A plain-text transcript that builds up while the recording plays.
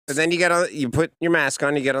But then you put your mask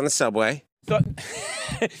on, you get on the subway. So,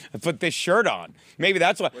 I put this shirt on. Maybe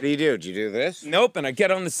that's what. What do? Do you do this? Nope. And I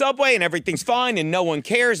get on the subway and everything's fine and no one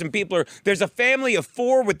cares. And there's a family of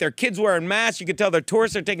 4 with their kids wearing masks. You can tell they're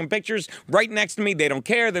tourists. They're taking pictures right next to me. They don't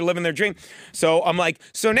care. They're living their dream. So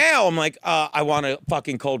now I'm like, I want a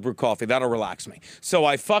fucking cold brew coffee. That'll relax me. So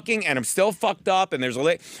and I'm still fucked up and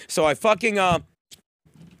so I fucking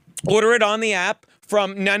order it on the app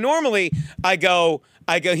now normally I go,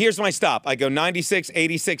 here's my stop. I go 96,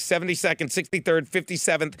 86, 72nd, 63rd,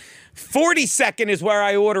 57th. 42nd is where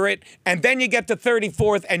I order it. And then you get to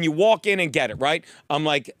 34th and you walk in and get it, right? I'm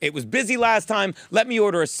like, it was busy last time. Let me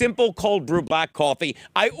order a simple cold brew black coffee.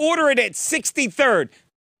 I order it at 63rd.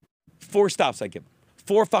 4 stops I give.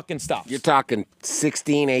 4 fucking stops. You're talking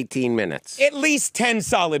 16, 18 minutes. At least 10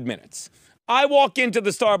 solid minutes. I walk into the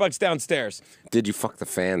Starbucks downstairs. Did you fuck the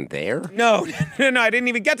fan there? No, I didn't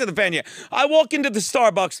even get to the fan yet. I walk into the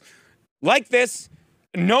Starbucks like this,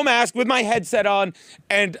 no mask, with my headset on,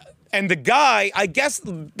 and the guy, I guess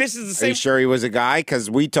this is the same. Are you sure he was a guy? Because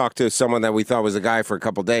we talked to someone that we thought was a guy for a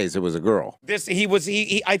couple days. It was a girl. I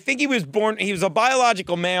think he was a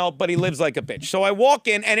biological male, but he lives like a bitch. So I walk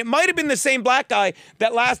in, and it might have been the same black guy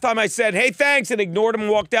that last time I said, hey, thanks, and ignored him and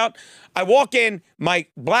walked out. I walk in, my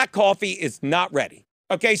black coffee is not ready.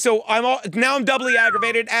 Okay, so now I'm doubly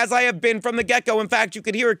aggravated, as I have been from the get-go. In fact, you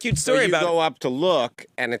could hear a cute story about it. You go up to look,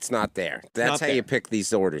 and it's not there. That's how you pick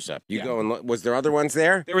these orders up. You go and look. Was there other ones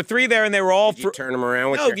there? There were 3 there, and they were all... Did you turn them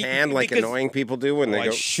around with your hand like annoying people do when they go...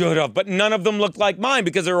 I should have, but none of them looked like mine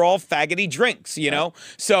because they were all faggoty drinks, you know?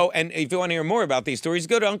 So, and if you want to hear more about these stories,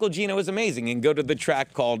 go to Uncle Geno is Amazing and go to the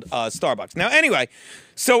track called Starbucks. Now, anyway...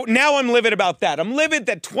 So now I'm livid about that. I'm livid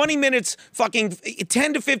that 20 minutes, fucking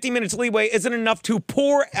 10 to 50 minutes leeway isn't enough to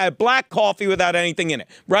pour a black coffee without anything in it,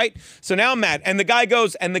 right? So now I'm mad. And the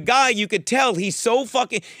guy, you could tell he's so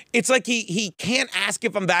fucking, it's like he can't ask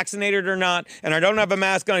if I'm vaccinated or not, and I don't have a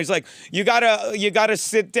mask on. He's like, you gotta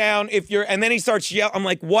sit down if you're, and then he starts yelling. I'm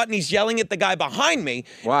like, what? And he's yelling at the guy behind me.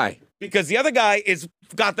 Why? Because the other guy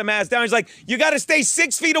got the mask down. He's like, you got to stay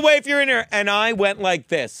 6 feet away if you're in here. And I went like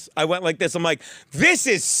this. I'm like, this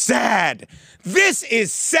is sad. This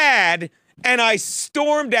is sad. And I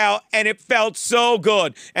stormed out, and it felt so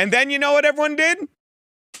good. And then you know what everyone did?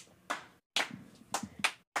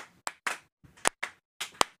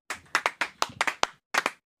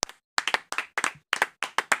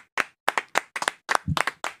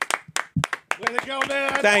 Way to go,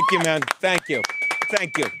 man. Thank you, man. Thank you.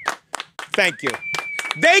 Thank you. Thank you.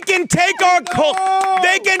 They can take our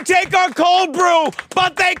cold brew,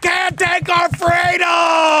 but they can't take our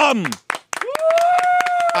freedom.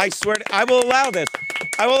 I swear I will allow this.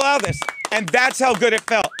 I will allow this. And that's how good it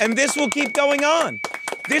felt. And this will keep going on.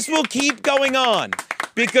 This will keep going on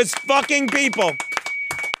because fucking people.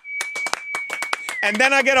 And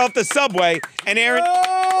then I get off the subway and Aaron,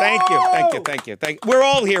 thank you. We're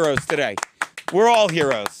all heroes today. We're all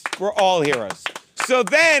heroes. We're all heroes. So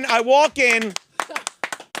then I walk in.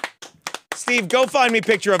 Steve, go find me a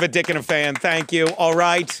picture of a dick and a fan. Thank you. All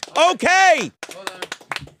right. Okay. Hold on.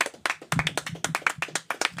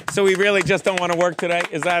 So we really just don't want to work today?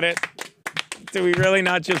 Is that it? Do we really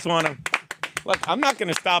not just want to? Look, I'm not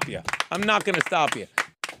going to stop you. I'm not going to stop you.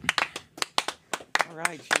 All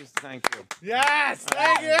right. Jeez, thank you. Yes.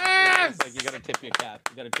 Thank you. Yes. Like you got to tip your cap.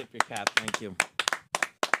 You got to tip your cap. Thank you.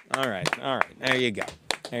 All right. All right. There you go.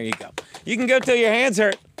 There you go. You can go till your hands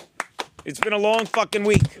hurt. It's been a long fucking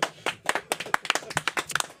week.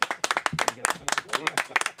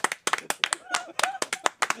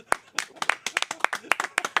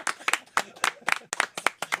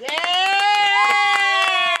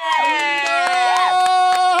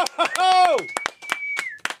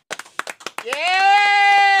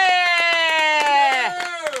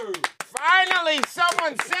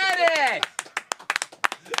 Someone said it!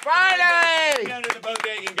 Finally! Down to the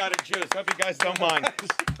bodega and got a juice. Hope you guys don't mind.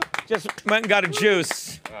 Just went and got a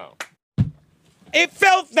juice. Oh. It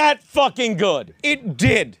felt that fucking good. It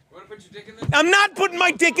did. You want to put your dick in there? I'm not putting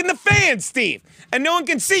my dick in the fan, Steve. And no one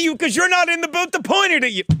can see you because you're not in the booth to point it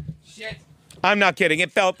at you. Shit. I'm not kidding.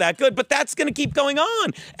 It felt that good, but that's going to keep going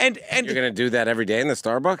on. And you're going to do that every day in the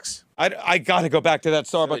Starbucks? I got to go back to that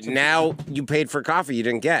Starbucks. So now you paid for coffee you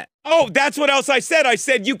didn't get. Oh, that's what else I said. I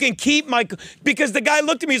said, you can keep my... Because the guy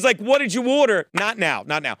looked at me, he's like, what did you order? Not now,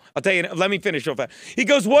 not now. I'll tell you, let me finish real fast. He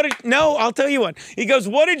goes, no, I'll tell you what. He goes,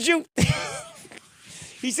 what did you...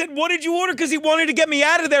 He said, what did you order? Because he wanted to get me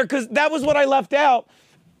out of there because that was what I left out.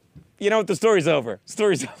 You know what? The story's over.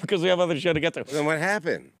 Story's over because we have other show to get to. Then what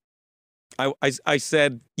happened? I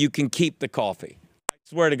said, you can keep the coffee. I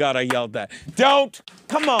swear to God, I yelled that. Don't.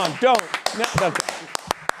 Come on, don't. No,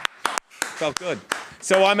 felt good.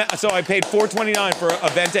 So I paid $4.29 for a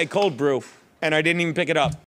Venti cold brew, and I didn't even pick it up.